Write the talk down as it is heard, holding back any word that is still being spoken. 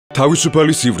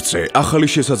თავისუფალი სივრცე, ახალი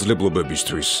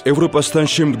შესაძლებლობებისთვის, ევროპასთან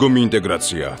შემდგომი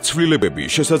ინტეგრაცია, ცვლილებები,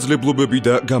 შესაძლებლობები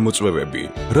და გამოწვევები.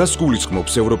 რას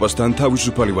გულისხმობს ევროპასთან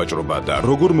თავისუფალი ვაჭრობა და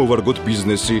როგორ მოვარგოთ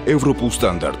ბიზნესი ევროპულ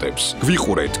სტანდარტებს?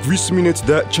 გვიყურეთ, გვისმინეთ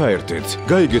და ჩაერთეთ.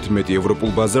 გაიგეთ მეტი ევროპულ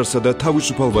ბაზარსა და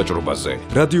თავისუფალ ვაჭრობაზე.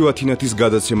 რადიო ათინათის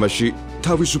გადაცემაში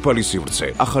თავისუფალი სივრცე,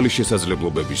 ახალი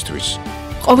შესაძლებლობებისთვის.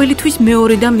 ყოველი თვის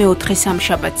მეორე და მეოთხე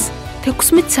სამშაბათს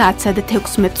 16 საათსა და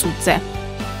 16 წუთზე.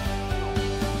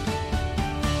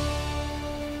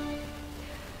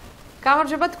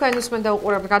 გამარჯობა, თქვენ უსმენთ და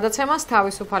უყურებთ გადაცემას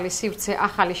თავისუფალი სივრცე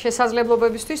ახალი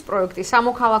შესაძლებლობებისთვის პროექტი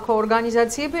სამოქალაქო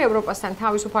ორგანიზაციები ევროპასთან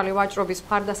თავისუფალი ვაჭრობის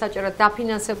მხარდასაჭერად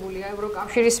დაფინანსებულია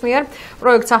ევროკავშირის მიერ.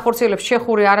 პროექტს ახორციელებს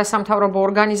ჩეხური არასამთავრობო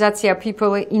ორგანიზაცია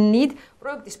People in Need.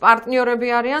 პროექტის პარტნიორები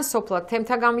არიან სოფლად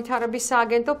თემთა განვითარების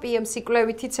სააგენტო, PMC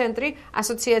კვლევითი ცენტრი,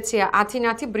 ასოციაცია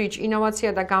ათინათი, ბრიჯ ინოვაცია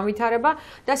და განვითარება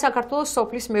და საქართველოს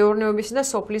სოფლის მეურნეობისა და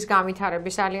სოფლის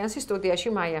განვითარების ალიანსი. სტუდიაში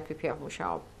მაია ფიფია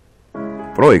მუშაობ.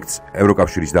 პროექტს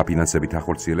ევროკავშირის დაფინანსებით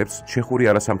ახორციელებს ჩეხური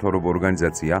არასამთავრობო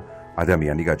ორგანიზაცია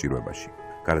ადამიანი გაჭირვებაში.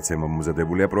 გადაცემა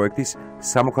მომზადებულია პროექტის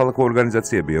სამოქალაქო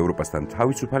ორგანიზაციები ევროპასთან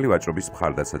თავისუფალი ვაჭრობის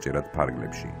მხარდასაჭერად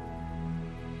ფარგლებში.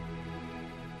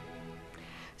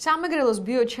 სამეგრელოს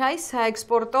ბიოჩაის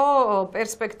საექსპორტო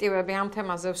პერსპექტივები ამ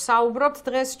თემაზე ვსაუბრობთ.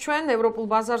 დღეს ჩვენ ევროპულ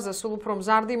ბაზარზე სულ უფრო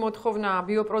მზარდი მოთხოვნა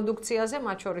ბიოპროდუქციაზე,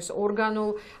 მათ შორის ორგანულ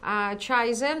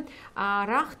ჩაიზე.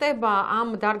 რა ხდება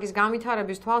ამ დარგის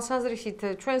განვითარების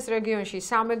თვალსაზრისით ჩვენს რეგიონში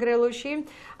სამეგრელოში?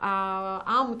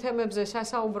 ამ თემებზე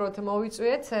სასაუბროთ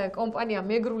მოვიწვიეთ კომპანია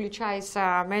მეგრული ჩაის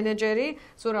მენეჯერი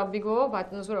ზურაბ ბიგოვა.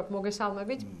 ბატონო ზურაბ,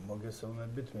 მოგესალმებით.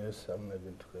 მოგესალმებით,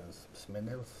 მესალმებით თქვენს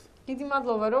მსმენელს. დიდი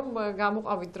მადლობა, რომ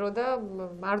გამოყავით დრო და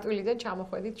მარტვილიდან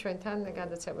ჩამოხვედით ჩვენთან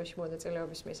გადაცემაში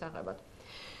მონაწილეობის მისაღებად.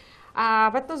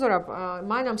 ბატონო ზურაბ,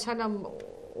 მანამ სანამ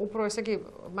უფრო ესე იგი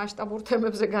მასშტაბურ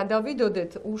თემებზე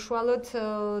გადავიდოდეთ, უშუალოდ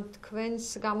თქვენს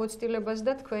გამოცდილებას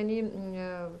და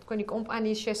თქვენი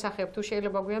კომპანიის შესახებ თუ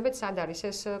შეიძლება გვიამბეთ, სად არის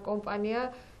ეს კომპანია,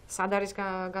 სად არის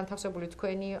განთავსებული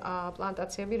თქვენი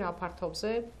პლანტაციები, რა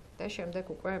ფართობზე და შემდეგ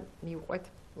უკვე მივყვეთ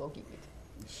ლოგიკით.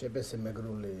 შებესე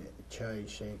მეგრული ჩაი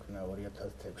შეიქმნა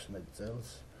 2016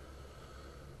 წელს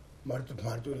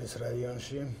მარტვილის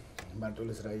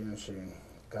რაიონში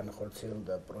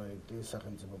განხორციელდა პროექტი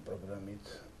სახელმწიფო პროგრამით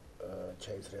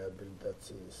ჩაის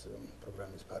რეაბილიტაციის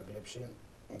პროგრამის ფარგლებში.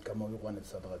 გამოვიყვანეთ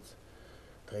სადღაც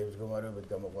დღეების მდგომარეობით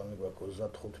გამოყვანილი გვაქვს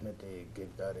 35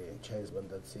 გექტარი ჩაის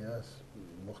პლანტაციას,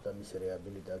 მოხდა მისი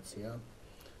რეაბილიტაცია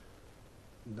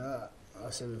და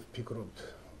ასევე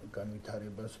ვფიქრობთ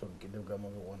განვითარებას, რომ კიდევ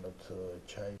გამოვიყვანოთ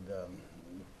ჩაი და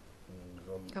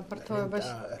რომ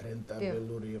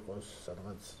რენტაბელური იყოს,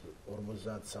 სადღაც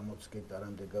 50-60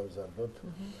 გექტარამდე გავზარდოთ.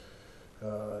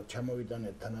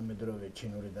 ჩამოვიტანეთ თანამედროვე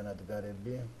ჩინური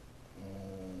დანადგარები,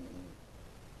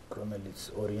 რომელიც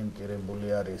ორიენტირებული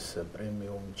არის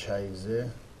პრემიუმ ჩაიზე,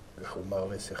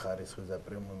 უმაღლესი ხარისხის და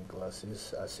პრემიუმ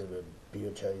კლასის, ასევე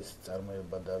ბიოჩაის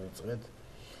წარმოება დავიწყეთ.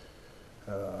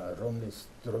 რომელიც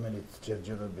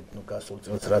ჯერჯერობით გასულ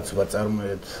წელს რაც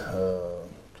ვაწარმოეთ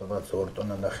თუნდაც 2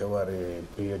 ტონა ნახევარი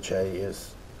ბიოჩაი ეს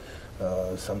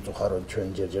სამწუხაროდ ჩვენ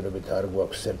ჯერჯერობით არ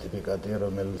გვაქვს სერტიფიკატი,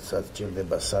 რომელსაც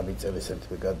ჭირდება 3 წელი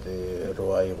სერტიფიკატი რო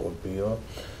აიღო ბიო.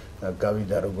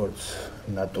 გავიდა როგორც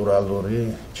ნატურალური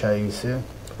ჩაი ისე,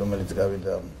 რომელიც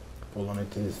გავიდა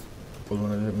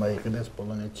პოლონელებმა იყიდეს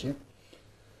პოლონეთში.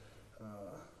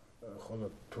 ხოლო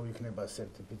თუ იქნება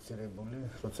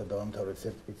სერტიფიცირებული, როცა დავამთავრეთ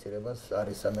სერტიფიცირებას,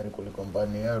 არის ამერიკული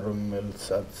კომპანია, რომლებიც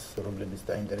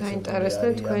დაინტერესებული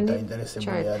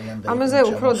არიან. ამაზე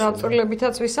უფრო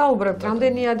დაწვრილებითაც ვისაუბრებთ.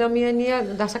 რამდენი ადამიანია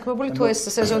დასაქმებული თუ ეს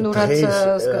სეზონურად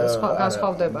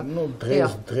განსხვავდება?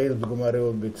 დღეს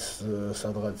მდგომარეობით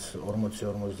სადღაც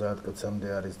 40-50 კაცამდე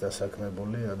არის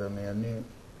დასაქმებული ადამიანი,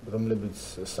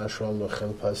 რომლებიც საშუალო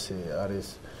ხელფასი არის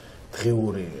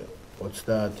დღიური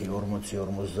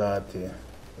 30-40-50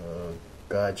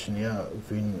 გააჩნია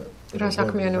ვინ რა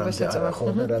საქმიანობას ეწევა.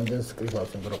 ხოლმე რამდენს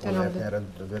კრიფავს ინგროპოლერად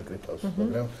ვერ კრიფავს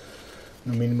მაგრამ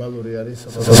მინიმალური არის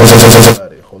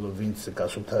ხოლო ვინც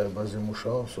გასუფთავებაზე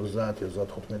მუშაობს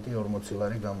 30-35-40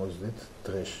 ლარი გამოზდით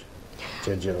დღეში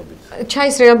ჯერჯერობით.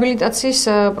 ჩაის რეაბილიტაციის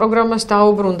პროგრამას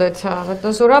დაუბრუნდეთ,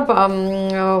 ბატონო ზურაბ.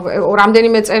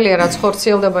 რამდენიმე წელია რაც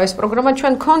ხორციელდება ეს პროგრამა.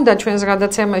 ჩვენ გქონდა ჩვენს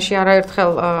გადაცემაში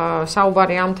არაერთხელ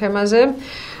საუბარი ამ თემაზე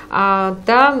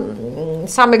და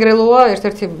სამეგრელოა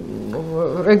ერთ-ერთი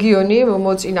რეგიონი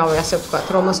მოწინავე, ასე ვთქვათ,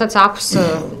 რომელსაც აქვს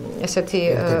ესეთი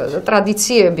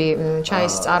ტრადიციები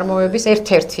ჩაის წარმოების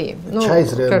ერთ-ერთი. ჩაის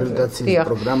რეაბილიტაციის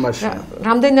პროგრამაში.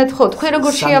 რამდენად ხო, თქვენ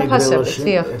როგორ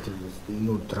შეაფასებთ?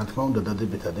 რა თქმა უნდა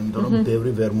დადებითად, იმიტომ რომ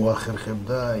ბევრი ვერ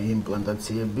მოახერხებდა იმ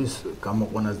პლანტაციების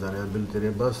გამოყვანას და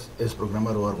რეაბილიტირებას ეს პროგრამა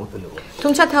რო არ ყოფილიყო.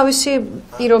 თუმცა თავისი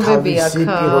პირობები აქვს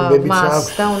მას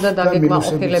და უნდა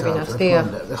დაგეგმაყოფილებინათ. დიახ.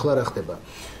 ეხლა რა ხდება?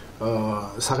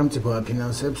 სახელმწიფო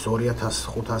აფინანსებს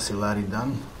 2500 ლარიდან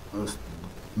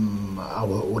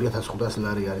 2500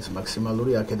 ლარი არის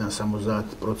მაქსიმალური, აქედან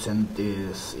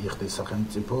 70%-ს იხდის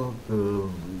სახელმწიფო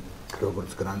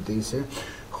როგორც გრანტი ისე,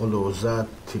 ხოლო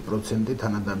 30%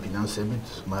 თანადამფინანსებით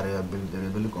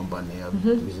მარეაბილიტირებელი კომპანია,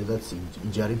 ვიზედაც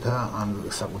იჯარითა ან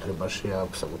საკუთრებაში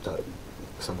აქვს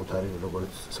საკუთარი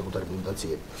როგორც საკუთარი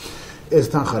პლანტაციები. ეს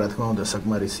თანხა რა თქმა უნდა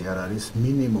საკმარისი არ არის,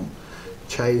 მინიმუმ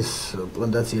ჩაის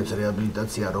პლანტაციებს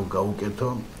რეაბილიტაცია რო გაუკეთო,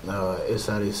 ეს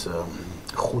არის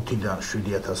 5-დან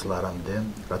 7000 ლარამდე,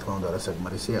 რა თქმა უნდა,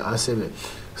 არასაკმარისია. ასევე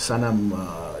სანამ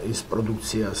ის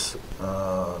პროდუქციას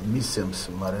მისცემს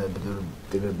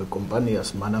მარეაბილიტირებელ კომპანიას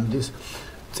მანამდის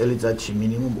წელიწადში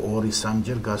მინიმუმ 2-3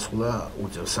 ჯერ გასვლა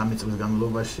უწევს. 3 წლის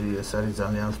განმავლობაში ეს არის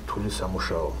ძალიან რთული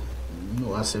სამუშაო.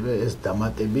 ასევე ეს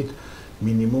დამატებით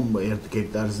მინიმუმ 1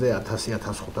 გექტარზე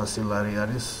 1000-1500 ლარი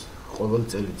არის ყოველ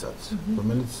წელიწადს,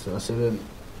 რომელიც ასევე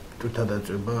თვითონ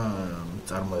დაწვება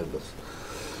წარმოებას.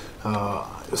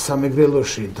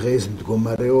 სამეგრელოში დღეს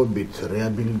მდგომარეობით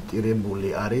რეაბილიტირებული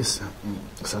არის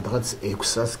სადღაც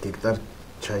 600 გექტარ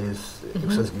ჩაის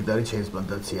 600 გექტარი ჩაის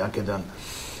პლანტაცია. აქედან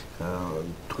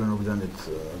თქვენ მოგძანეთ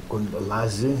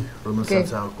ლაზი, რომელსაც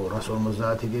აქვს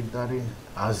 250 გექტარი,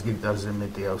 100 გექტარზე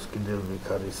მეტი აქვს კიდევ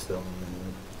ვიქარის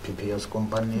PPS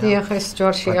კომპანია. დიახ, ეს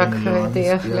ჯორში აქ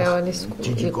დიახ ლეონის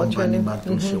იყო ჩვენი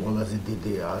მარტივში ყველაზე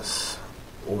დიდი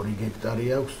 102 გექტარი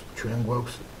აქვს, ჩვენ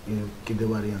გვაქვს კიდევ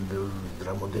არიან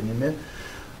რამოდენიმე.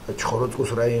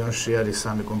 ჩხოროწყუს რაიონში არის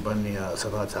 3 კომპანია,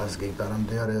 სადაც 100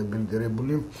 გექტარამდე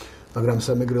რეაბილიტირებული, მაგრამ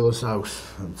სამეგრელოს აქვს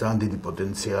ძალიან დიდი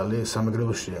პოტენციალი.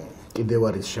 სამეგრელოში კიდევ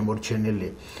არის შემორჩენილი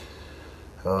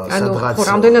სადღაც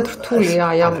რამდენად რთულია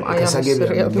აი ამ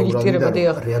რეაბილიტირება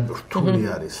დიახ. რთული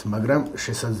არის, მაგრამ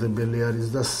შესაძლებელი არის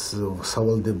და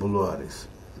სავალდებულო არის.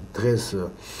 დღეს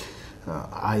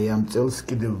აი ამ წელს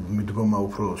კიდევ მიდგომა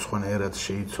უფრო სხვანაირად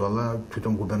შეიცვალა.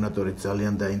 თვითონ გუბერნატორი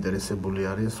ძალიან დაინტერესებული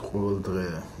არის, ყოველ დღე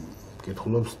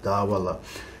კითხულობს დაავალა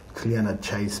მთლიანად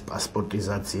ჩაის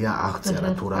პასპორტიზაცია, აღწერა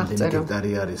თუ რამდენი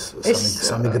გექტარი არის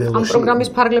სამეგრელოში. ამ პროგრამის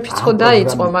ფარგლებშიც ხო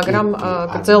დაიწყო, მაგრამ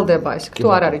გრძელდება ეს, თუ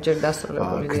არ არის ჯერ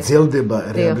დასრულებული. გრძელდება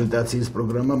რეაბილიტაციის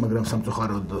პროგრამა, მაგრამ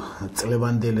სამწუხაროდ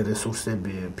წლევანდელი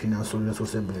რესურსები, ფინანსური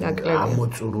რესურსები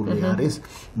ამოწურული არის.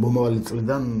 მომავალი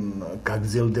წლიდან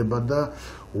გაგრძელდება და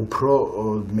უფრო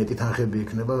მეტი თანხები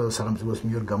იქნება სახელმწიფოს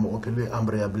მიერ გამოყოფილი ამ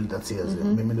რეაბილიტაციაზე.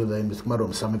 მე მინდოდა იმის თქმა, რომ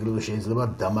სამეგრელოში შეიძლება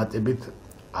დამატებით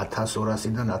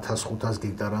 1200-დან 1500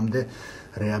 გექტარამდე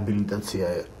რეაბილიტაცია.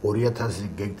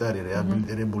 2000 გექტარი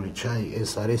რეაბილიტირებული ჩაი,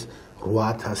 ეს არის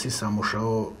 8000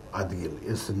 სამუშაო ადგილი.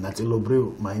 ეს ნაწილობრივ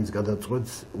მაინც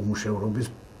გადაწყვეტს უმუშევრობის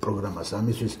პროგრამას.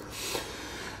 ამისთვის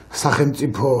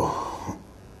სახელმწიფო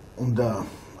უნდა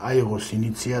აიღოს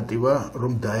ინიციატივა,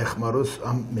 რომ დაეხმაროს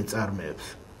ამ მეწარმეებს.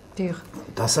 დიახ.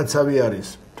 დასაცავი არის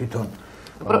თვითონ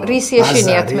რის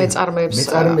ეშინიათ მეწარმეებს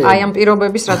აი ამ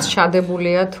პირობების რაც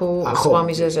ჩადებულია თუ სხვა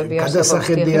მიზეზები არსებობს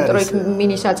იმიტომ რომ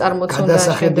მინის აწარმოც უნდა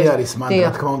გადასახედი არის მან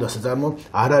რა თქმა უნდა საწარმო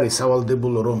არ არის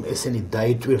სავალდებულო რომ ესენი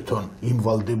დაიტვირთონ იმ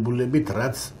ვალდებულებით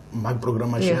რაც მაგ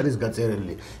პროგრამაში არის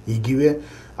გაწერილი იგივე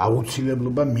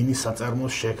აუცილებლობა მინის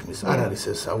საწარმოს შექმნის არ არის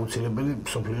ეს აუცილებელი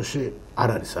სოფლიოში არ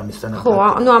არის ამისთან ხო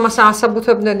ანუ ამას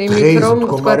ასაბუთებდნენ იმით რომ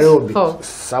თქვა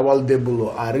სავალდებულო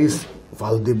არის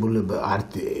ვალდებულება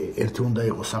ერთი უნდა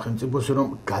იყოს სახელმწიფოს რომ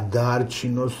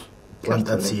გადაარჩინოს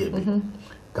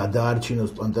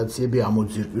პლანტაციები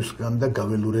ამოძირკვისგან და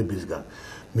გაველურებისგან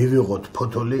მივიღოთ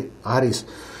ფოთოლი არის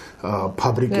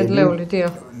ფაბრიკები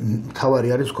თავარი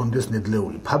არის კონდეს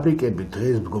ნედლეული ფაბრიკები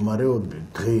დღეს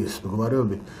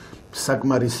მდგომარეობით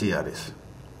საკმარისი არის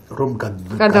რომ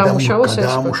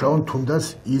გადაამუშავონ თუნდაც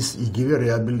ის იგივე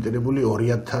რეაბილიტირებული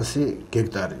 2000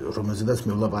 გექტარი რომელზედაც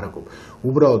მე ვლაპარაკობ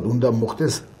უბრალოდ უნდა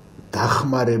მოხდეს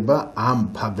დახმარება ამ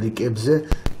ფაბრიკებზე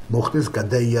მოხდეს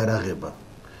გადაიარაღება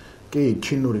კი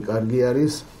ჩინური კარგი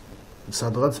არის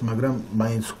სადღაც მაგრამ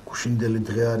მაინც გუშინდელი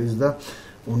დღე არის და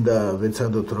უნდა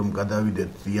ვეცადოთ რომ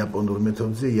გადავიდეთ იაპონურ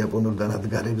მეთოდზე იაპონურ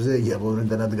დანადგარებზე იაპონური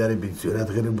დანადგარები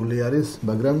ძვირადღირებული არის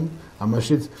მაგრამ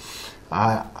ამაშიც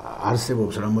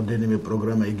არსებობს რამოდენიმე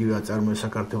პროგრამა იგივე აწარმოეს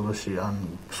საქართველოში ან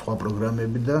სხვა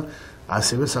პროგრამები და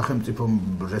ასევე სახელმწიფო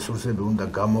რესურსები უნდა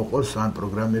გამოყოს ან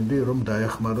პროგრამები რომ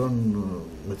დაეხმარონ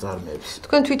მეწარმეებს.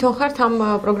 თქვენ თვითონ ხართ ამ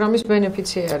პროგრამის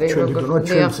ბენეფიციარი როგორ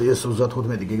ჩვენ ეს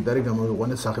 35 გექტარი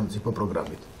გამოვიყვანეთ სახელმწიფო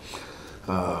პროგრამით.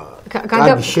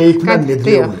 შეიქმნა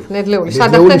ნედლეული.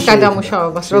 სადახდეთ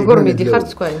გადამუშავებას როგორ მიდიხართ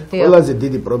თქვენ? ყველაზე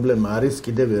დიდი პრობლემა არის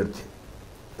კიდევ ერთი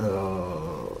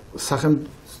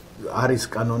არის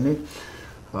კანონი,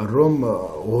 რომ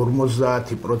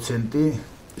 50%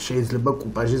 შეიძლება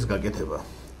კუპაჟის გაკეთება.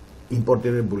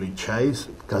 იმპორტირებული ჩაის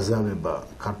გაზავება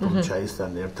ქართული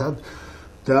ჩაისთან ერთად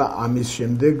და ამის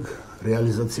შემდეგ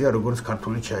რეალიზაცია როგორც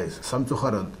ქართული ჩაის.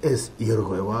 სამწუხაროდ ეს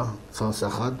ირღვევა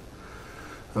ცალსახად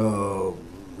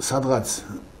სადღაც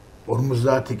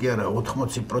 50 კი არა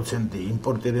 80%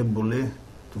 იმპორტირებული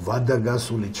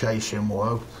ვადაგასული ჩაი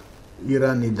შემოაქვთ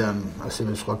ირანიდან,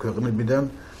 ასევე სხვა ქვეყნებიდან,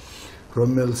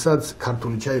 რომელსაც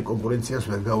ქართული ჩაი კონკურენციას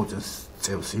ვერ გაუწევს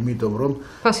წევს, იმიტომ რომ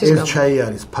ეს ჩაი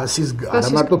არის არა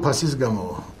მარტო ფასის გამო,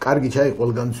 კარგი ჩაი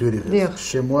ყველგან ძვირიღებს.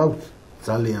 შემოაქვთ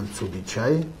ძალიან ცუდი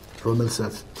ჩაი,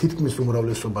 რომელსაც თითქმის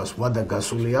უმრავლესობას ვადა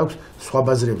გასული აქვს, სხვა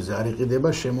ბაზრებზე არ იყიდება,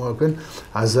 შემოაქვენ,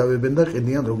 აზავებენ და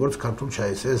ყიდიან როგორც ქართულ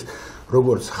ჩაის. ეს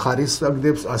როგორც ხარისს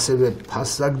აგდებს, ასევე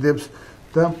ფასს აგდებს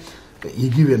და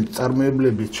იგივე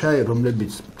წარმოებლების ჩაი,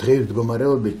 რომლებიც დღეის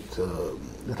მდგომარეობით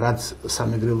რაც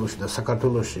სამეგრელოში და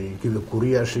საქართველოში, იგივე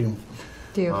გურიაში,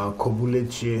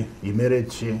 ქობულეთში,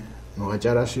 იმერეთში,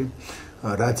 აჭარაში,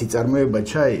 რაც იწარმოება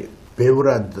ჩაი,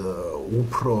 ბევრად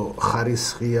უფრო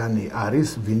ხარისხიანი არის,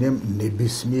 ვინმე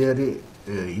ნებისმიერი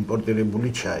იმპორტირებული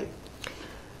ჩაი.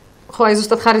 ხო, აი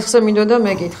ზუსტად ხარისხზე მინდოდა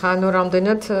მეკითხა, ანუ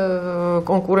რამდენად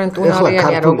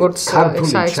კონკურენტუნარიანია როგორც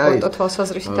საექსპორტო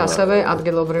თვალსაზრისით, ასევე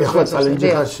ადგილობრივ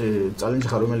ბაზარზე.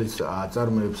 წალენჯიხა, რომელიც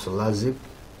აწარმოებს ლაზი,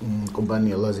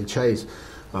 კომპანია ლაზი ჩაის,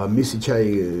 მისი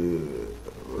ჩაი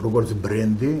როგორც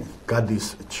ბრენდი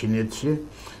გადის ჩინეთში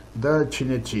და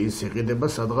ჩინეთში ის იყიდება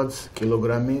სადღაც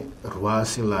კილოგრამი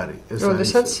 800 ლარი. ეს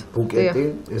არის ბუკეტი,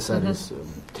 ეს არის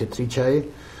თეთრი ჩაი.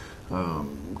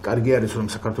 კარგი არის რომ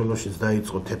საქართველოშიც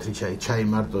დაიწყო თეთრი ჩაი. ჩაი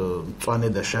მარტო მწვანე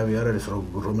და შავი არ არის,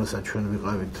 რომელსაც ჩვენ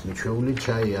ვიყავით მიჩვეული.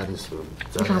 ჩაი არის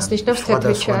ძალიან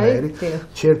თეთრი ჩაი.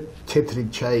 თეთრი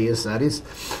ჩაი ეს არის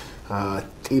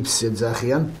ტიპს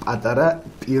ეძახიან პატარა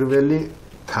პირველი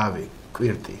თავი,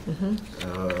 კვირტი.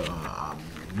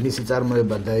 მისი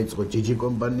წარმოება დაიწყო ჯიჯი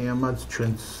კომპანიამაც,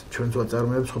 ჩვენც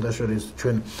ვაწარმოებთ, ხოდაშორის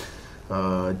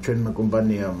ჩვენმა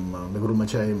კომპანიამ მეგრულმა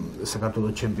ჩაი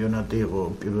საქართველოს ჩემპიონატი იყო,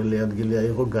 პირველი ადგილი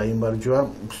აიღო, გაიმარჯვა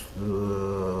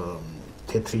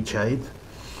თეთრი ჩაით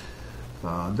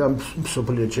და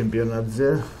მსოფლიო ჩემპიონატზე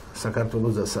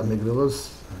საქართველოს და სამეგრელოს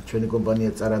ჩვენი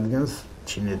კომპანია წარადგენს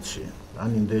ჩინეთში, ან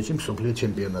ინდოეთში მსოფლიო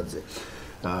ჩემპიონატზე.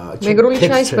 მეგრული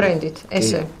ჩაის ბრენდით,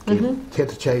 ესე.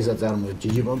 თეთრ ჩაის აწარმოებს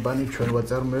ჯიჯი კომპანია, ჩვენ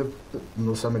ვაწარმოებთ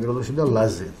სამეგრელოში და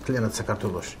ლაზე, მთლიანად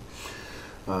საქართველოში.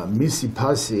 მისი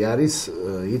ფასი არის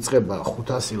იწყება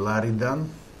 500 ლარიდან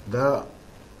და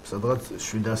სადღაც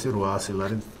 700-800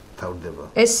 ლარი თავდება.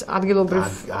 ეს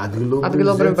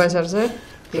ადგილობრივ ბაზარზე?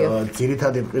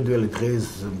 ძირითადი მყიდველი დღეს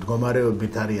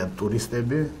მდგომარეობით არიან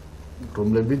ტურისტები,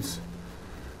 რომლებიც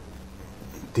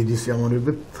დიდი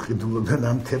სიამოვნებით ყიდულობენ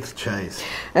ამ თეთრ ჩაის.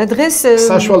 დღეს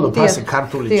საშუალო ფასი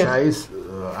ქართული ჩაის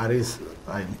არის,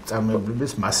 აი,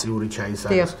 წარმოებების მასიური ჩაის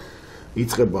არის.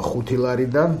 იწყება 5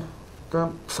 ლარიდან და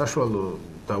საშუალო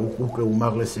და უკვე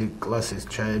უმაღლესი კლასის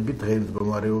ჩაები დღეს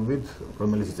მდგომარეობით,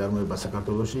 რომელიც იწარმოება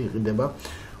საქართველოში, იყიდება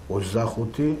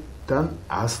 25-დან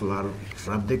 100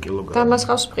 ლარამდე კილოგრამი. და მას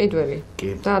ყავს მყიდველი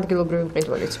და ადგილობრივი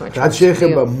მყიდველიც მათ შორის. რაც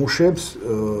შეეხება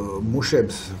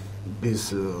მუშებს ის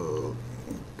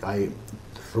აი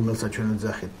რომელსაც ჩვენ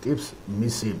ვძახით ტიპს,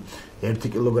 მისი 1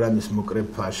 კილოგრამის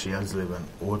მოკრეფაში აძლევენ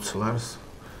 20 ლარს,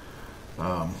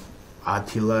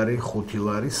 10 ლარი, 5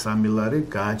 ლარი, 3 ლარი,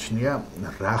 გააჩნია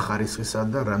რა ხარისხისა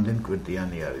და რამდენ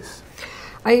კვირტიანი არის.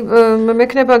 აი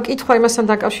მექნება კითხვა იმასთან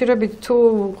დაკავშირებით, თუ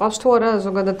ყავს თუ არა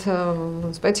ზოგადად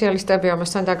სპეციალისტები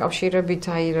ამასთან დაკავშირებით,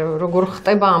 აი როგორ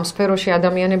ხდება ამ სფეროში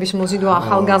ადამიანების მოზიდვა,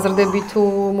 ახალგაზრდები თუ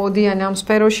მოდიან ამ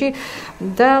სფეროში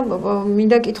და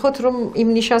მინდა კითხოთ, რომ იმ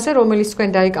ნიშაზე, რომელიც თქვენ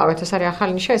დაიკავეთ, ეს არის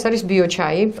ახალი ნიშა, ეს არის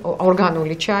ბიოჩაი,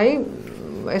 ორგანული ჩაი.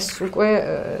 ეს უკვე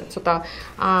ცოტა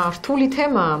რთული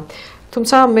თემაა.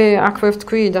 თუმცა მე აქვე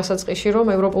ვთქვი დასაწყისში, რომ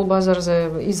ევროპულ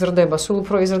ბაზარზე იზრდება, სულ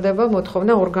უფრო იზრდება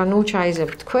მოთხოვნა ორგანულ ჩაიზე.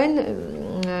 თქვენ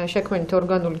შექმნით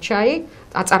ორგანული ჩაი,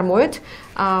 აწარმოეთ.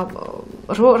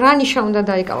 რა ნიშა უნდა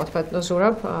დაიკავოთ ბატონო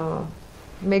ზურაბ?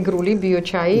 მეგრული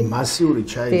ბიოჩაი. მასიური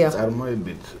ჩაის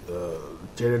წარმოებით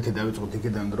ჯერ ერთი დავიწყოთ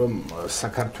იქიდან, რომ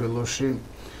საქართველოში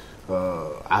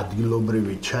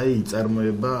ადგილობრივი ჩაი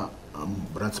იწარმოება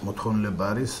რაც მოთხოვნილება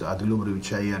არის, ადგილობრივი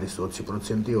ჩაი არის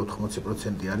 20%,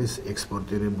 80% არის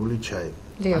ექსპორტირებული ჩაი.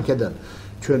 აქედან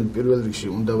ჩვენ პირველ რიგში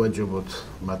უნდა ვაჯობოთ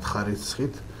მათ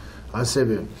ხარისხით,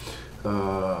 ასევე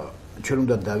ჩვენ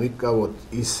უნდა დავიკავოთ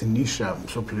ის ნიშა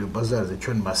მსოფლიო ბაზარზე,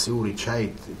 ჩვენ მასიური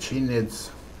ჩაით ჩინეთს,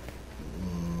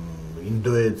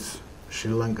 ინდოეთს,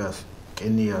 შრი-ლანკას,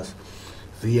 კენიას,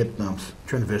 ვიეტნამს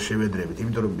ჩვენ ვერ შევედრებით,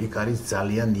 იმიტომ რომ იქ არის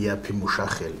ძალიან იაფი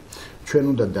მუშახელი. ჩვენ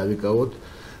უნდა დავიკავოთ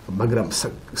მაგრამ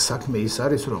საქმე ის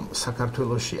არის, რომ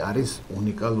საქართველოში არის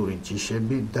უნიკალური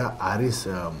ჯიშები და არის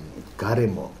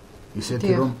გარემო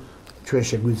ისეთი, რომ ჩვენ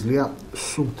შეგვიძლია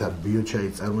სუფთა ბიოჩაი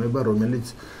წარმოება, რომელიც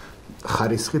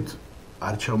ხარისხით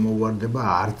არ ჩამოუვარდება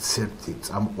არც ერთი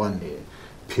წამყვანი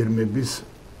ფირმების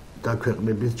და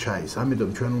ქვეყნების ჩაის. ამიტომ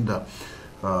ჩვენ უნდა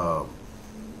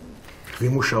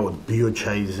ვიმუშაოთ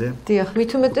ბიოჩაიზე. დიახ,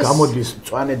 მით უმეტეს გამოდის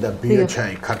მწვანე და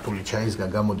ბიოჩაი ქართული ჩაისგან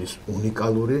გამოდის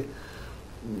უნიკალური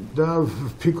და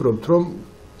ვფიქრობთ, რომ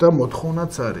და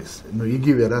მოთხოვნაც არის.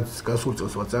 იგივე რაც გასულ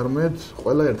წელს ვაწარმოეთ,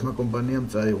 ყველა ერთმა კომპანიამ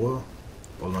წაიღო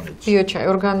პოლონეთში. ბიოჩაი,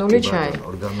 ორგანული ჩაი.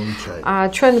 ორგანული ჩაი.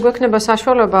 ჩვენ გვექნება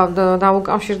საშუალება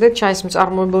დავუკავშირდეთ ჩაის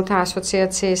მწარმოებელთა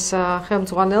ასოციაციის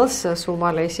ხელმძღვანელს, სულ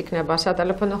მალე ის იქნება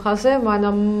სატელეფონო ხაზზე,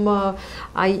 მანამ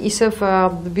აი ისევ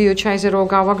ბიოჩაიზე რო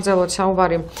გავაგრძელოთ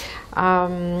საუბარი.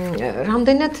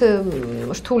 რამდენად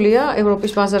რთულია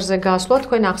ევროპის ბაზარზე გასვლა,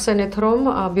 თქვენ ახსენეთ, რომ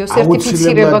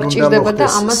ბიოსერტიფიცირება გჭირდება და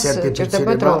ამას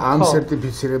ჭირდება დრო. ამ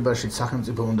სერტიფიცირებაში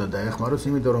სახელმწიფო უნდა დაეხმაროს,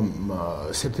 იმიტომ რომ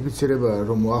სერტიფიცირება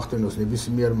რომ მოახდენოს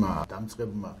ნებისმიერმა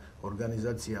დამწყებმა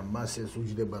ორგანიზაციამ, მას ეს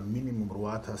უჯდება მინიმუმ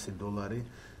 $8,000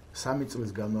 3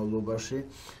 წლის განმავლობაში.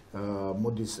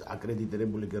 მოდის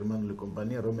აკრედიტირებული გერმანული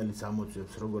კომპანია, რომელიც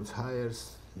ამოწევს როგორც ჰაერს,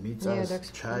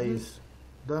 მიწას, ჩაის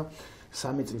და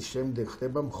 3 წლის შემდეგ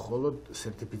ხდება მხოლოდ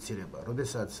სერტიფიცირება.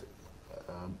 როდესაც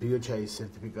ბიოჩაის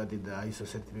სერტიფიკატი და ISO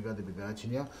სერტიფიკატები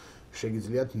გააჩნია,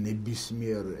 შეგიძლიათ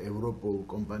ნებისმიერ ევროპულ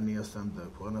კომპანიასთან და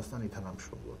ქვეყანასთან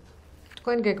ითანამშრომლოთ.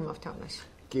 თქვენ გეგმავთ ამას?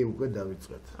 კი, უკვე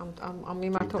დავიწყეთ. ამ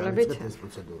მიმართულებით ეს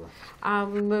პროცედურა.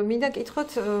 მინდა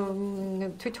კითხოთ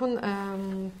თვითონ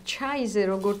ჩაიზე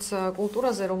როგორც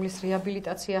კულტურაზე, რომლის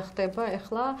რეაბილიტაცია ხდება,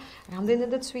 ეხლა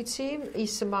რამდენადაც ვიცი,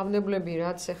 ის მავნებლები,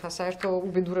 რაც ეხლა საერთო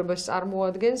უბედურებას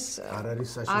წარმოადგენს, არ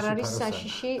არის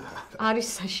საშიში, არ არის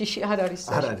საშიში.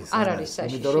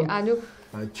 ანუ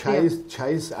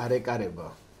ჩაის არ ეკარება.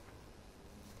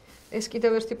 ეს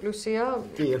კიდევ ერთი პლუსია.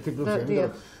 კი, ერთი პლუსია.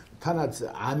 თანაც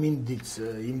ამინდიც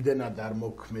იმდენად არ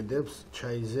მოქმედებს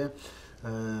ჩაიზე,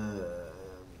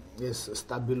 ეს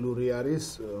სტაბილური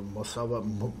არის,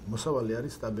 მოსავალი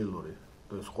არის სტაბილური.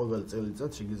 ყოველ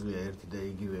წელიწად შეგიძლია ერთი და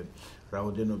იგივე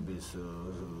რაოდენობის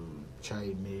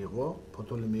ჩაი მიიღო,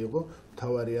 ფოთოლი მიიღო,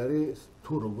 თავარი არის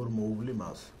თუ როგორ მოუვლი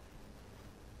მას.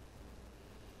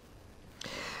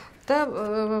 და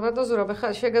ბატონო, ხა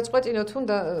შეგაწყვეტინოთ,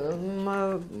 თუნდა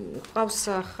ყავს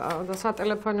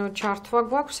სატელეფონო ჩართვა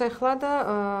გვაქვს ახლა და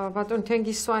ბატონ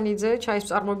თენგის სვანიძე, ჩაის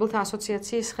მწარმოებელთა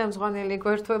ასოციაციის ხელმძღვანელი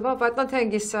გვერდება. ბატონ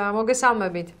თენგის,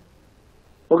 მოგესალმებით.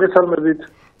 მოგესალმებით.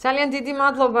 ძალიან დიდი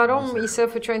მადლობა, რომ ისევ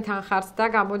ჩვენთან ხართ და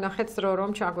გამონახეთ დრო, რომ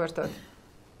ჩაგვერთოთ.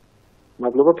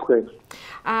 მადლობა თქვენ.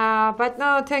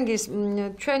 ბატონო თენგის,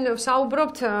 ჩვენ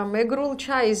საუბრობთ მეგრულ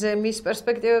ჩაიზე, მის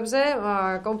პერსპექტივებზე,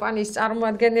 კომპანიის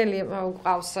წარმოადგენელი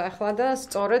გვყავს ახლა და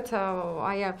სწორედ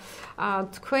აი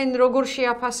თქვენ როგორ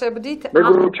შეაფასებდით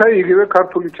მეგრული ჩაი, იგივე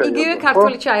ქართული ჩაი. იგივე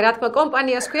ქართული ჩაი, რა თქმა,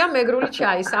 კომპანიას ქვია მეგრული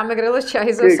ჩაი, სამეგრელოს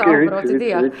ჩაიზე საუბრობთ,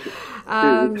 დიახ.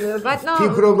 ბატონო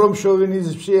ფიქრობ რომ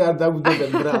შოვინიზმში არ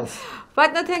დაგვდებენ ბრალს.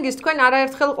 ბატონო თენგის, თქვენ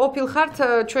არაერთხელ ყოფილხართ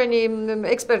ჩვენი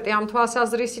ექსპერტი ამ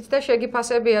თვალსაზრისით და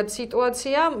შეგიფასებიათ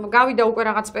სიტუაცია. გავიდა უკვე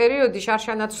რაღაც პერიოდი,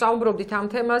 შარშანაც საუბრობდით ამ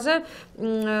თემაზე.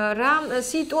 რა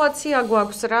სიტუაცია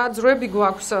გვაქვს, რა ძრები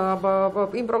გვაქვს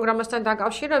იმ პროგრამასთან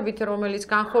დაკავშირებით, რომელიც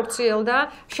განხორციელდა,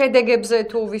 შედეგებზე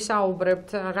თუ ვისაუბრებთ,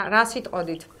 რა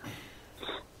სიტყვით?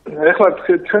 ეხლა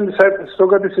ჩვენი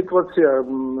ზოგადი სიტუაცია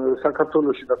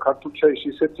საქართველოში და ქართულ ჩაიში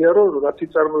ისეთია, რომ რაც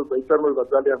იწარმოება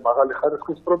ძალიან მაღალი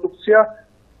ხარისხის პროდუქცია.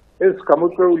 ეს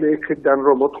გამოწვეული იქიდან,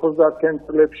 რომ 90-იან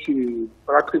წლებში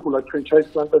პრაქტიკულად ჩვენ ჩაის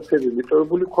პლანტაციები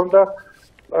მიწვეული ქონდა.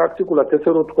 პრაქტიკულად ესე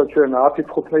რომ თქვა ჩვენ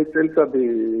 10-15 წელიწადი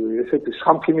ესეთი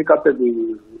სამქიმიკატები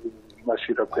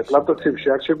მაშინ რა ქვია პლანტაციებში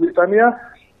არ შეგვიტანია.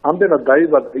 ამდენად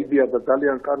დაიბადა იდეა და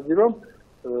ძალიან კარგი რომ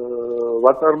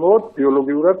ვაწარმოოთ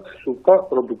ბიოლოგიურად სუფთა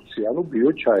პროდუქცია, ანუ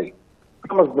ბიოჩაი.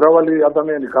 ამას მრავალი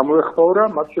ადამიანი გამოეხმაურა,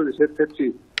 მათ შორის ერთ-ერთი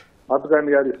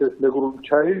მათგანი არის ეს მეგრული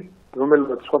ჩაი,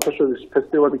 რომელმაც სხვათა შორის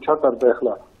ფესტივალი ჩატარდა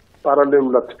ახლა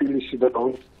პარალელურად თბილისში და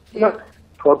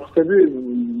თვალწები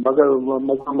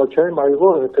მაგალ ჩაი მაიღო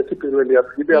ერთ-ერთი პირველი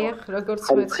ადგილი ამ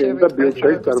ხალხის და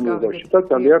ბიოჩაის წარმოებაში და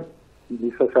ძალიან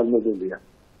მისასალმებელია.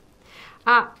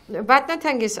 ბატონო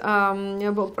თენგის,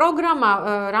 პროგრამა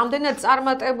რამდენად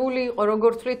წარმატებული იყო,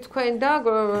 როგორ თვლით თქვენ და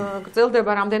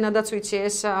გრძელდება რამდენადაც ვიცი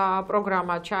ეს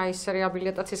პროგრამა ჩაის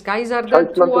რეაბილიტაციის გაიზარდა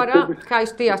თუ არა,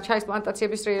 ჩაის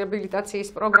პლანტაციების რეაბილიტაციის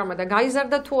პროგრამა და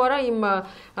გაიზარდა თუ არა იმ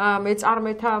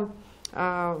მეწარმეთა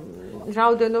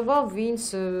რაოდენობა, ვინც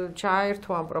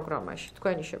ჩაერთო ამ პროგრამაში,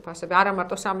 თქვენი შეფასება, არა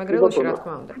მარტო სამეგრელოში, რა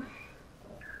თქმა უნდა.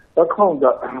 რა თქმა უნდა,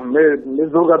 მე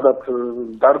ზოგადად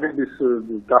დარგების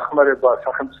დახმარება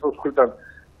სახელმწიფოს მხრიდან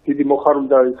დიდი მოხარული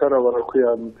და ის არა ვარ, რა ქვია,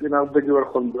 წინააღმდეგი ვარ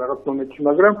ხოლმე რაღაც მომენტში,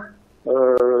 მაგრამ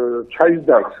ჩაის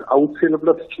დარგს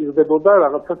აუცილებლად სჭირდებოდა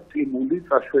რაღაცა სტიმული,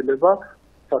 საშუალება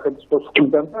სახელმწიფოს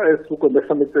მხრიდან და ეს უკვე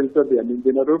მესამე წელიწადია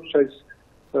მიმდინარეობს ჩაის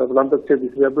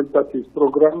პლანტაციების რეაბილიტაციის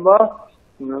პროგრამა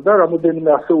და რამოდენიმე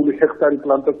ასეული ჰექტარი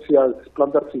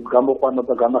პლანტაციის გამოყვანა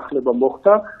და განახლება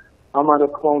მოხდა. ამან რა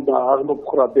თქმა უნდა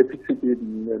აღმოფხვრა დეფიციტი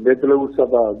მედლეულსა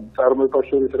და წარმოებას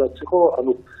შორის რაც იყო,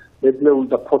 ანუ მედლეული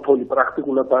და ფოთოლი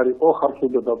პრაქტიკულად არ იყო,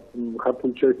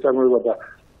 ხართული ჩაის წარმოება და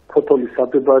ფოთოლი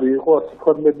სადებარი იყო, ასე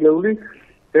ვთქვათ მედლეული.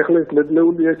 ეხლა ეს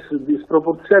მედლეული ეს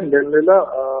დისპროპორცია ნელ-ნელა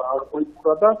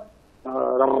აღმოიფხვრა და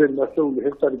რამდენიმე ასეული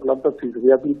ჰექტარი პლანტაციის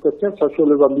რეაბილიტაციამ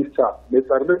საშუალება მისცა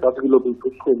მეწარმეს ადგილობრივ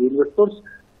უცხოელ ინვესტორს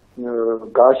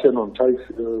გააშენონ ჩაის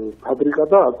ფაბრიკა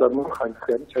და აწარმოონ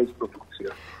ხანგრძლივი ჩაის პროდუქცია.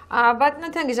 ბატონო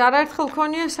თენგიზ, არაერთხელ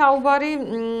ქონია საუბარი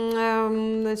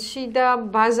შიდა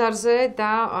ბაზარზე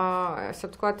და ასე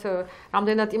ვთქვათ,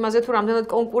 რამდენად იმაზე თუ რამდენად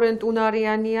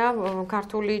კონკურენტუნარიანია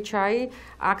ქართული ჩაი,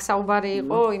 აქ საუბარი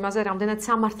იყო იმაზე, რამდენად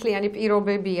სამართლიანი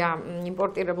პირობებია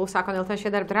იმპორტირებულ საქონელთან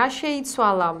შედარებით. რა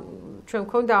შეიცვალა? ჩვენ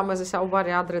მქონდა ამაზე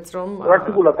საუბარი ადრეც, რომ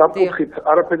პრაქტიკულად ამ კუთხით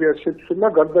არაფერი არ შეცვლილა,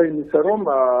 გარდა იმისა, რომ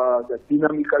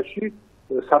დინამიკაში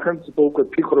სახელმწიფო უკვე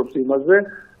ფიქრობს იმაზე,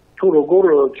 თუ როგორ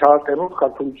ჩააყენოს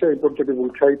ქართული ჩაი იმპორტირებულ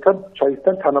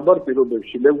ჩაისთან თანაბარ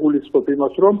პირობებში. მე ვგულისხმობ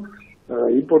იმას, რომ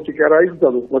იმპორტი კი არ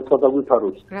აიგზავნოს, მართლა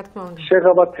დაგვიფაროს. რა თქმა უნდა.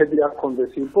 შეღავათები არ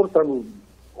ქონდეს იმპორტს, ანუ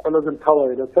ყველაზე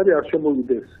მთავარი რაც არის, არ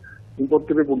შემოვიდეს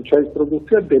იმპორტირებული ჩაის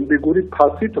პროდუქცია დემპინგური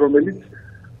ფასით, რომელიც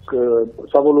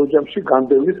საბოლოო ჯამში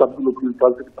განდევნის ადგილობრივი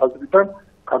ბაზრიდან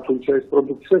ქართული ჩაის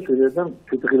პროდუქციას, ვინაიდან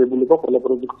თვითღირებულება ყველა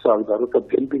პროდუქცია აქვს და როცა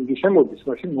დემპინგი შემოდის,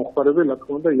 მაშინ მომხმარებელი რა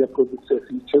თქმა უნდა ია პროდუქციას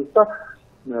ირჩევს და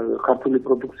ქართული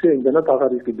პროდუქცია იმდენად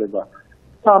აღარ იყიდება.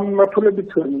 ამ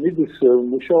მიმართულებით მიდის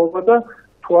მუშაობა და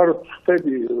თუ არ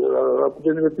ვწდები,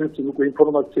 რამდენიმე წუთი უკვე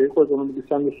ინფორმაცია იყო ეკონომიკის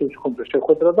სამინისტროში ხონდა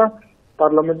შეხვედრა და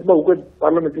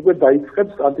პარლამენტი უკვე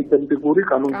დაიწყებს ანტიდემპინგური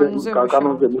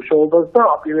კანონზე მუშაობას და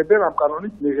აპირებენ ამ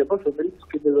კანონის მიღებას, რომელიც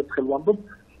კიდევ ერთხელ ვამბობ,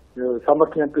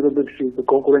 სამართლიან პირობებში,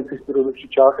 კონკურენციის პირობებში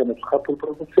ჩააყენებს ქართულ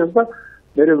პროდუქციას და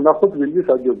მერე ვნახოთ ვინდის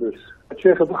აჯობებს.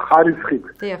 შეეხება ხარისხით.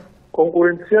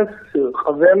 კონკურენციას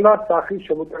ყველა სახის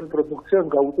შემოტანილი პროდუქციას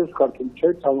გაუწევს ქართული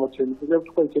ჩაი, სამომავლოდ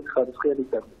თქვა ისეთი ხარისხიანი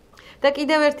წერტილი. და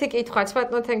კიდევ ერთი კითხვაც,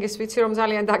 ბატონო თენგიზ, ვიცი რომ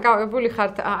ძალიან დაკავებული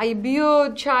ხართ, აი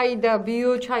ბიოჩაი და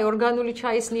ბიოჩაი ორგანული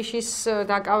ჩაის ნიშის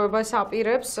დაკავებას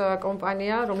აპირებს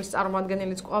კომპანია, რომლის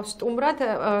წარმოადგენელიც ყავს სტუმრად,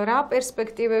 რა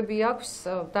პერსპექტივები აქვს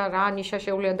და რა ნიშა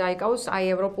შეუძლია დაიკავოს აი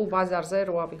ევროპულ ბაზარზე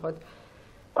რო ავიღოთ?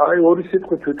 აი ორი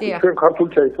სიტყვით ვიტყვი, ჩვენ ქართულ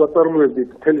ჩაის ვაწარმოებდით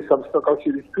მთელი საბჭოთა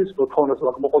კავშირისთვის, მოთხოვნას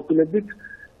ვაკმაყოფილებით,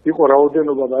 იყო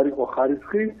რაოდენობა და არ იყო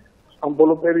ხარისხი. ამ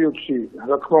ბოლო პერიოდში,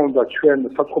 რა თქმა უნდა, ჩვენ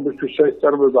საწყობისთვის ჩაის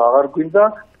წარმოება აღარ გვინდა.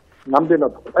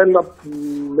 ნამდვილად ყველა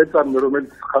მეწარმე,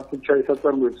 რომელიც ქართულ ჩაის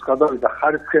აწარმოებს, გადავიდა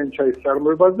ხარისხიანი ჩაის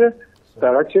წარმოებაზე და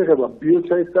რაც შეეხება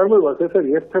ბიოჩაის წარმოებას, ეს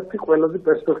არის ერთ-ერთი ყველაზე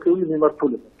პერსპექტიული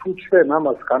მიმართულება. თუ ჩვენ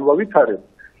ამას განვავითარებთ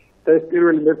და ეს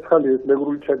პირველი მერცხალი ეს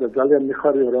მეგრული ჩაი და ძალიან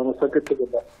მიხარია რომ ამას აკეთებდა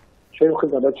და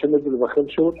შეხვდა და შემეძლება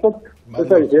ხელს შევუწყოთ. ეს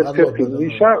არის ერთ-ერთი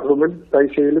ნიშა, რომელიც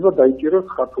შეიძლება დაიჭიროს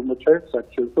ქართულმა ჩაის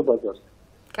საერთაშორისო ბაზარზე.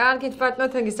 კარგით, ბატონო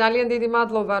თენგიზ, ძალიან დიდი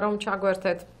მადლობა რომ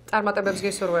ჩაგვერთეთ. წარმატებებს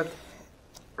გისურვებთ.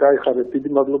 გაიხარეთ, დიდი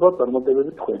მადლობა,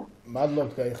 წარმატებები თქვენ.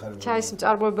 მადლობთ, გაიხარეთ. ჩაის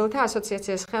მწარმოებელთა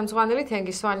ასოციაციის ხელმძღვანელი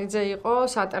თენგიზ სვანიძე იყო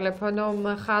სატელეფონო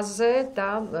ხაზზე და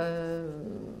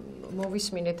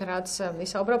მოვისმინეთ, რაც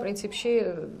ისაუბრა პრინციპში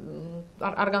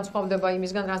არ განსხვავდება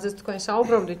იმისგან, რაზეც თქვენ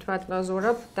საუბრობდით, ბატონო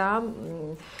ზურაბ და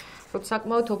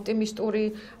საკმაოდ ოპტიმისტური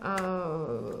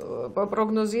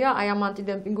პროგნოზია აი ამ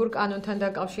ანტიდემპინგურ კანონთან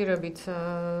დაკავშირებით.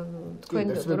 თქვენ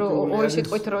ორი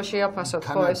სიტყვით რო შეაფასოთ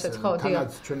ხო ესეც ხო?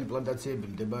 თანაც ჩვენი პლანტაციები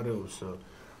მდებარეობს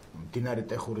მდინარე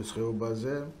ტეხურის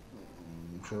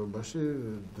ხეობაში,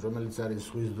 რომელიც არის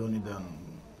ზღვის დონიდან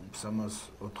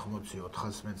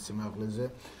 380-400 მეტრ სიმაღლეზე.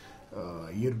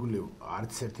 ირგვლივ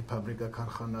არც ერთი ფაბრიკა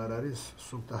ქარხანა არ არის,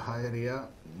 სუფთა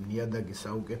ჰაერია, ნიადაგი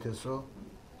საუკეთესო,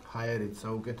 ჰაერით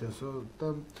საუკეთესო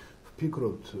და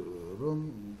ვფიქრობთ, რომ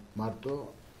მარტო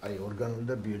აი ორგანული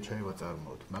და ბიოჩაი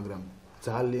ვაწარმოოთ, მაგრამ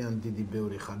ძალიან დიდი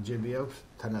ბევრი ხარჯები აქვს,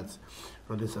 თანაც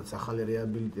როდესაც ახალი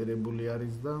რეაბილიტირებული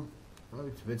არის და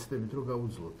ვეცდებით რომ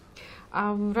გავუძლოთ.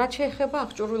 რაც შეეხება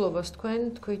აღჭურვილობას, თქვენ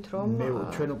თქვით რომ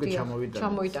ჩვენ უკვე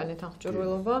ჩამოიტანეთ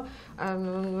აღჭურვილობა.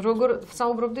 როგორ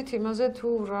საუბრობდით იმაზე, თუ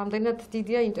რამდენად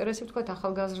დიდია ინტერესი თქვათ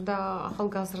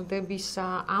ახალგაზრდებისა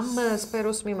ამ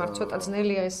სფეროს მიმართ, ცოტა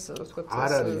ძნელია ეს თქვათ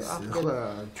არ არის. ახლა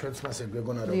ჩვენც მასე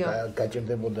გვეგონა რომ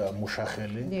გაჭირდებოდა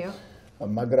მუშახელი,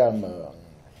 მაგრამ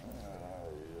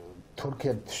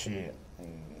თურქეთში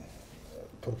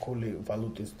თურქული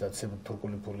ვალუტის დაცემა,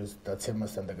 თურქული ფულის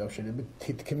დაცემასთან დაკავშირებით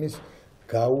თითქმის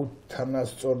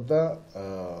გაუთანასწორდა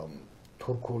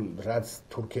თურქულ რაც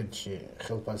თურქეთში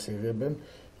ხელფას იღებენ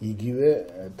იგივე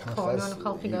თანხას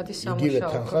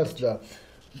და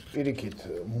პირიქით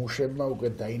მუშებმა უკვე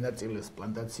დაინაწილეს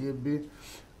პლანტაციები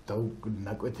და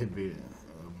ნაკვეთები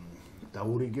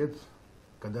დაურიგეთ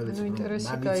გადავეცი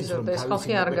რომ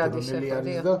ხალხი არ გადის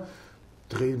და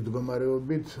დღის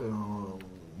მდგომარეობით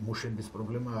მუშების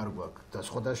პრობლემა არ გვაქვს და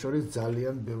სხვათა შორის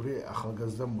ძალიან ბევრი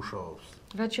ახალგაზრდა მუშაობს.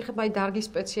 რაც შეეხება დარგის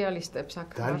სპეციალისტებს აქ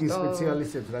დარგის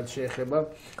სპეციალისტებს რაც შეეხება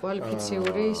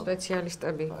კვალიფიციური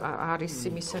სპეციალისტები არის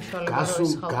იმის საშუალება რომ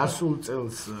ეს ხალხი გასულ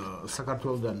წელს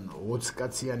საქართველოსდან 20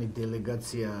 კაციანი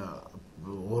დელეგაცია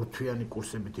ორთვიანი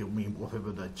კურსებით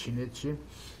იმყოფებოდა ჩინეთში.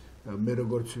 მე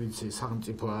როგორც ვიცი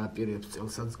სახელმწიფო აპირებს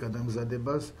წელსაც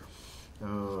გადამზადებას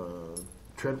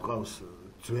ჩვენ ყავს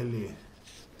ძველი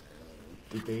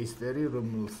ტიტეისტერი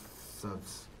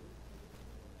რომელსაც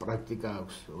პრაქტიკა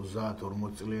აქვს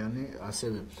 30-40 წლიანი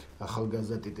ასევე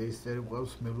ახალგაზრდა ტიტეისტერი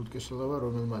ყავს მელუდკიშლავა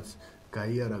რომელმაც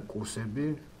გაიარა კურსები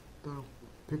და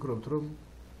ფიქრობთ რომ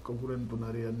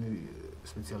კონკურენტუნარიანი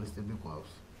სპეციალისტები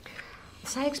ყავს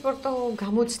საექსპორტო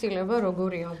გამოცდილება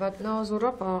როგორია ბატონო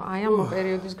ზურაბ აი ამ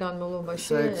პერიოდის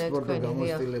განმავლობაში საექსპორტო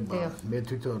გამოცდილება მე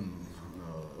თვითონ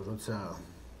როცა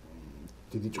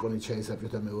დიდი ჭყონი ჩაის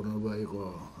საბჭოთა მეურნეობა იყო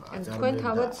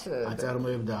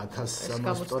აწარმოებდა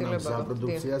 1300 ტონას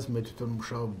პროდუქციას მე თვითონ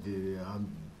მუშაობდი ამ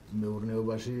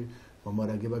მეურნეობაში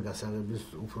მომარაგება გასაღების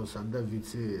უფროსად და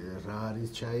ვიცი რა არის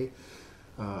ჩაი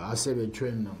ასევე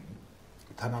ჩვენ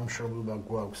თანამშრომლობა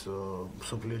გვაქვს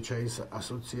მსოფლიო ჩაის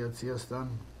ასოციაციასთან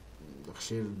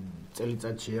ხშირ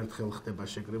წელიწადში ერთხელ ხდება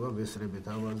შეკრება ვესრებით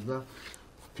ამას და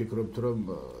ვფიქრობთ რომ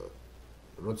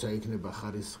როცა იქნება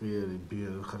ხარისხიერი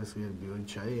ბიოი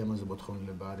ჩაი ამაზე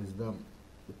მოთხოვნილება არის და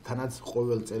თანაც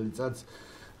ყოველ წელიწადს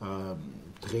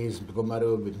დღის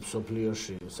მდგომარეობით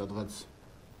მსოფლიოში სადღაც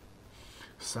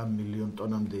 3 მილიონ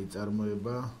ტონამდე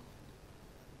იწარმოება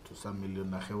 3 მილიონ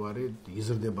ნახევარი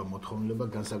იზრდება მოთხოვნილება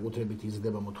განსაკუთრებით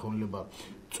იზრდება მოთხოვნილება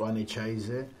მწვანე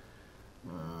ჩაიზე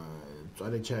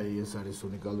მწვანე ჩაი ეს არის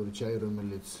უნიკალური ჩაი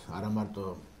რომელიც არა მარტო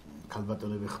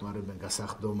ქალბატონები ხმარებენ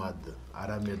გასახდომად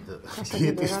არამედ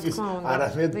დიეტისტის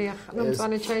არამედ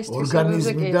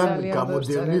ორგანიზმიდან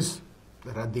გამოდევნის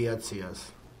რადიაციას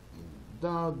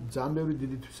და ძალიან ბევრი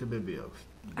დიდი თვისებები აქვს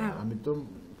ამიტომ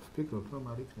ვფიქრობ რომ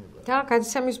არ იქნება და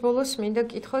გადაცემის ბოლოს მინდა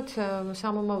გითხოთ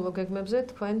სამომავლო გეგმებზე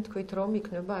თქვენ თქვით რომ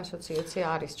იქნება ასოციაცია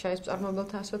არის ჩაის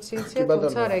მწარმოებელთა ასოციაცია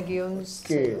თუმცა რეგიონის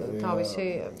თავისი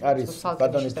არის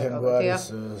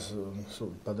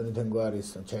ბატონი თენგო არის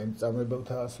ჩაის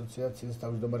მწარმოებელთა ასოციაციის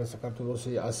თავმჯდომარე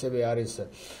საქართველოსი ასევე არის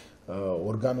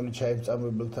ორგანული ჩაის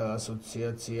მწარმოებელთა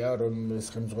ასოციაცია რომელის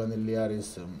ხელმძღვანელი არის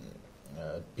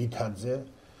ბითაძე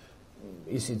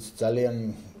ისიც ძალიან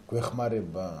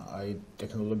გვეხმარება აი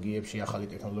ტექნოლოგიებში ახალი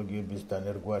ტექნოლოგიების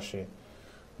დანერგვაში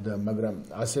და მაგრამ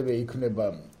ასევე იქნება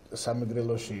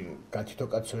სამეგრელოში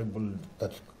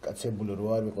გათითოკაცებული რო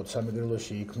არ ვიყოთ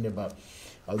სამეგრელოში იქნება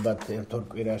ალბათ ერთ-ორ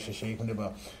კვირაში შეიქმნება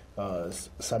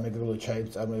სამეგრელო ჩაის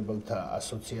მწარმოებელთა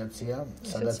ასოციაცია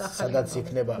სადაც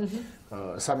იქნება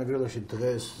სამეგრელოში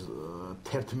დღეს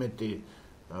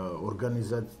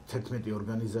 11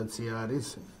 ორგანიზაცია არის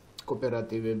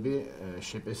კოოპერატივები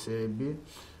შეპესეები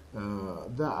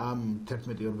და ამ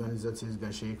 11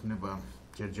 ორგანიზაციისგან შეიქმნება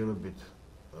ჯერჯერობით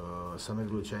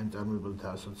სამეგრელო ჩაის მწარმოებელთა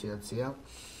ასოციაცია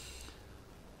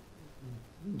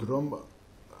რომ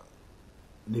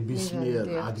ნებისმიერ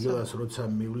ადგილას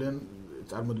როცა მივლენ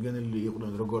წარმოდგენილი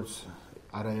იყვნენ როგორც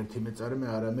არაერთი მეწარმე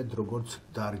არამედ როგორც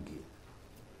დარგი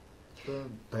და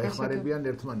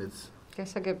დაეხმარებიან ერთმანეთს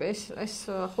გასაგები ეს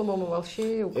ახლა მომავალში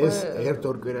უკვე ეს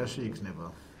ერთ-ორ კვირაში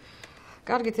იქნება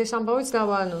კარგით ეს ამბავიც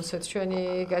დავაანონსეთ ჩვენი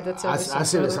გადაცემის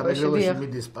ასევე სამეგრელოში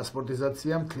მიდის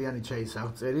პასპორტიზაცია მთლიანი ჩაის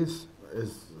აღწერის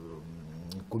ეს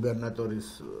გუბერნატორის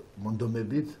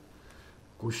მონდომებით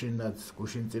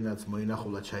გუშინწინაც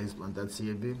მოინახულა ჩაის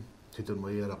პლანტაციები თვითონ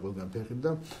მოიარა ყველგან ფეხი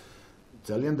და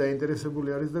ძალიან დაინტერესებული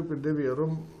არის და გვერდებია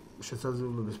რომ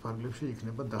შესაძლებლობის ფარგლებში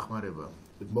იქნება დახმარება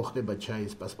მოხდება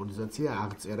ჩაის პასპორტიზაცია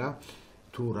აღწერა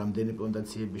თუ რამდენი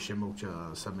პლანტაციები შემოგჭა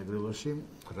სამეგრელოში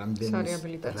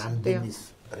რამდენის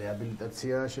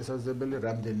რეაბილიტაცია შესაძლებელი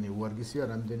რამდენი უარგისია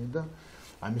რამდენი და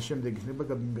ამის შემდეგ იქნება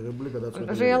მიღებული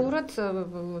გადაწყვეტილება რეალურად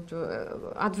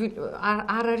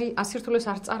არ არის ასირთულეს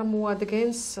არ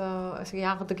წარმოადგენს ესე იგი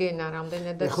აღდგენა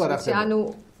რამდენადაც ანუ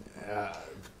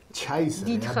ჩაის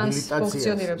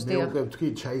რეაბილიტაციას მე უკვე ვთქვი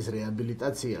ჩაის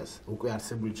რეაბილიტაციას უკვე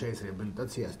არსებული ჩაის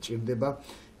რეაბილიტაციას ჭირდება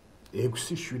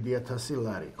 6-7000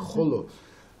 ლარი ხოლო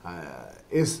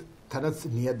ეს თანაც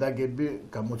ნიადაგები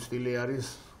გამოცდილი არის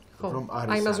რომ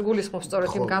არის. აი მას გულისხმობს სწორედ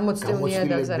იმ გამოცდილ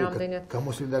ნიადაგზე რამდენად.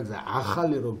 გამოცდილ ნიადაგზე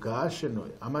ახალი რო გააშენო,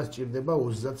 ამას ჭირდება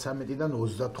 33-დან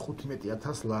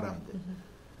 35,000 ლარამდე.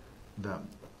 და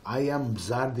აი ამ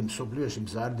მზარდი მსოფლიოში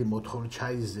მზარდი მოთხოვნილ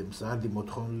ჩაისზე მზარდი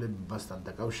მოთხოვნილებასთან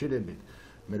დაკავშირებით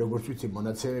მე როგორც ვიცი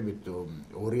მონაცემებით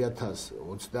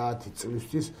 2030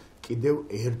 წლისთვის კიდევ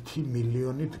 1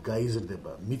 მილიონით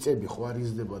გაიზრდება. მიწები ხო არ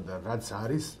იზრდება და რაც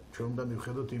არის ჩვენ უნდა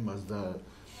მივხედოთ იმას და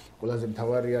ყველაზე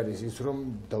მთავარი არის ის რომ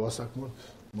დავასაქმოთ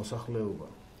მოსახლეობა.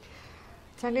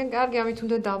 ძალიან კარგი, ამით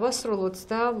უნდა დავასრულოთ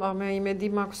და მე იმედი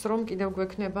მაქვს რომ კიდევ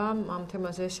გვექნება ამ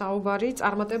თემაზე საუბარი.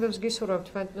 წარმატებებს გისურვებთ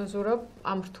თქვენ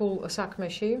ამ რთულ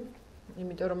საქმეში.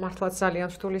 იმიტომ რომ მართლაც ძალიან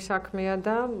რთული საქმეა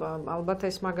და ალბათ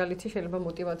ეს მაგალითი შეიძლება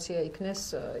мотиваცია იქნეს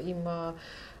იმ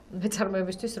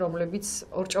მეცარმეებისთვის, რომლებიც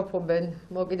ორჭოფობენ,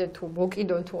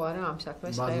 მოკიდონ თუ არა ამ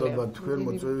საქმეს ხელს. მადლობა თქვენ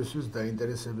მოწვევისთვის და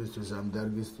ინტერესებისთვის ამ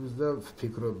დარგისთვის და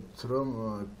ვფიქრობთ რომ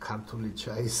ქართული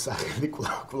ჩაის სახელი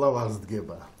კვლავ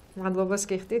აღსდგება. მადლობას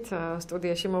გიხდით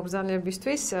სტუდიაში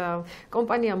მობრძანებისთვის.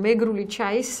 კომპანია მეგრული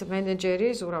ჩაის მენეჯერი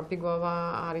ზურაბ ბიგვავა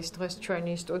არის დღეს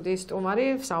ჩვენი სტუდიის სტუმარი.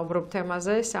 საუბრობ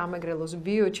თემაზე სამეგრელოს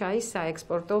ბიო ჩაის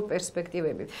საექსპორტო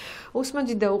პერსპექტივები. უსმენთ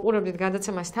და უყურებთ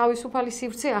გადაცემას თავისუფალი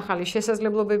სივრცე ახალი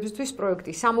შესაძლებლობებისთვის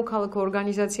პროექტი სამოქალაქო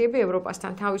ორგანიზაციები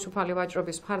ევროპასთან თავისუფალი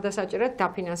ვაჭრობის მხარდასაჭერად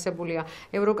დაფინანსებულია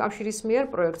ევროკავშირის მიერ.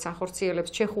 პროექტს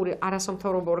ახორციელებს ჩეხური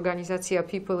არასამთავრობო ორგანიზაცია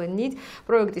People in Need.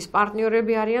 პროექტის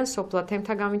პარტნიორები არიან სოფლა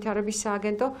თემთა განვითარების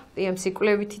სააგენტო, PMC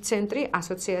კვლევითი ცენტრი,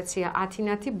 ასოციაცია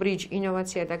ათინათი, ბრიჯ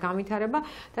ინოვაცია და განვითარება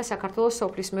და საქართველოს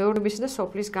სოფლის მეურნეობისა და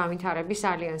სოფლის განვითარების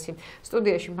ალიანსი.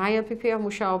 სტუდიაში მაია ფიფია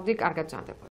მუშაობდი, კარგად ბრძანდებოდეთ.